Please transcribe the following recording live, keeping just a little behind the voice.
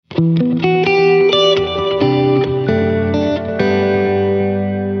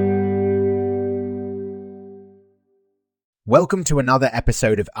Welcome to another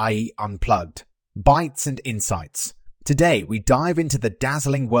episode of IE Unplugged, Bytes and Insights. Today we dive into the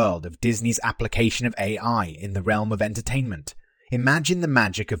dazzling world of Disney's application of AI in the realm of entertainment. Imagine the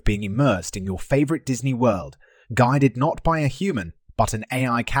magic of being immersed in your favorite Disney world, guided not by a human, but an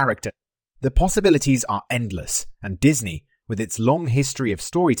AI character. The possibilities are endless, and Disney, with its long history of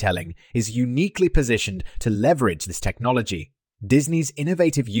storytelling, is uniquely positioned to leverage this technology. Disney's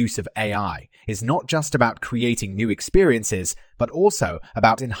innovative use of AI is not just about creating new experiences, but also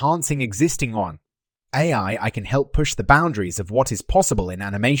about enhancing existing ones. AI can help push the boundaries of what is possible in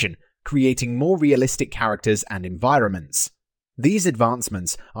animation, creating more realistic characters and environments. These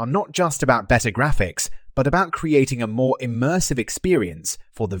advancements are not just about better graphics, but about creating a more immersive experience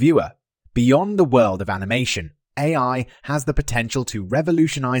for the viewer. Beyond the world of animation, AI has the potential to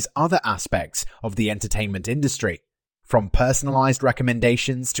revolutionize other aspects of the entertainment industry. From personalized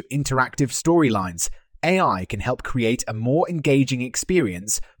recommendations to interactive storylines, AI can help create a more engaging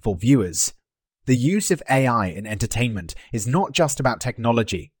experience for viewers. The use of AI in entertainment is not just about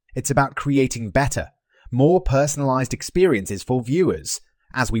technology, it's about creating better, more personalized experiences for viewers.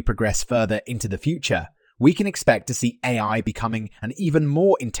 As we progress further into the future, we can expect to see AI becoming an even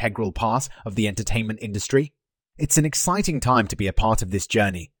more integral part of the entertainment industry. It's an exciting time to be a part of this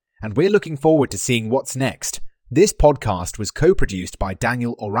journey, and we're looking forward to seeing what's next. This podcast was co-produced by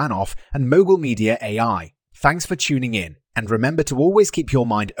Daniel Oranoff and Mogul Media AI. Thanks for tuning in, and remember to always keep your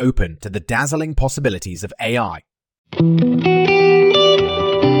mind open to the dazzling possibilities of AI.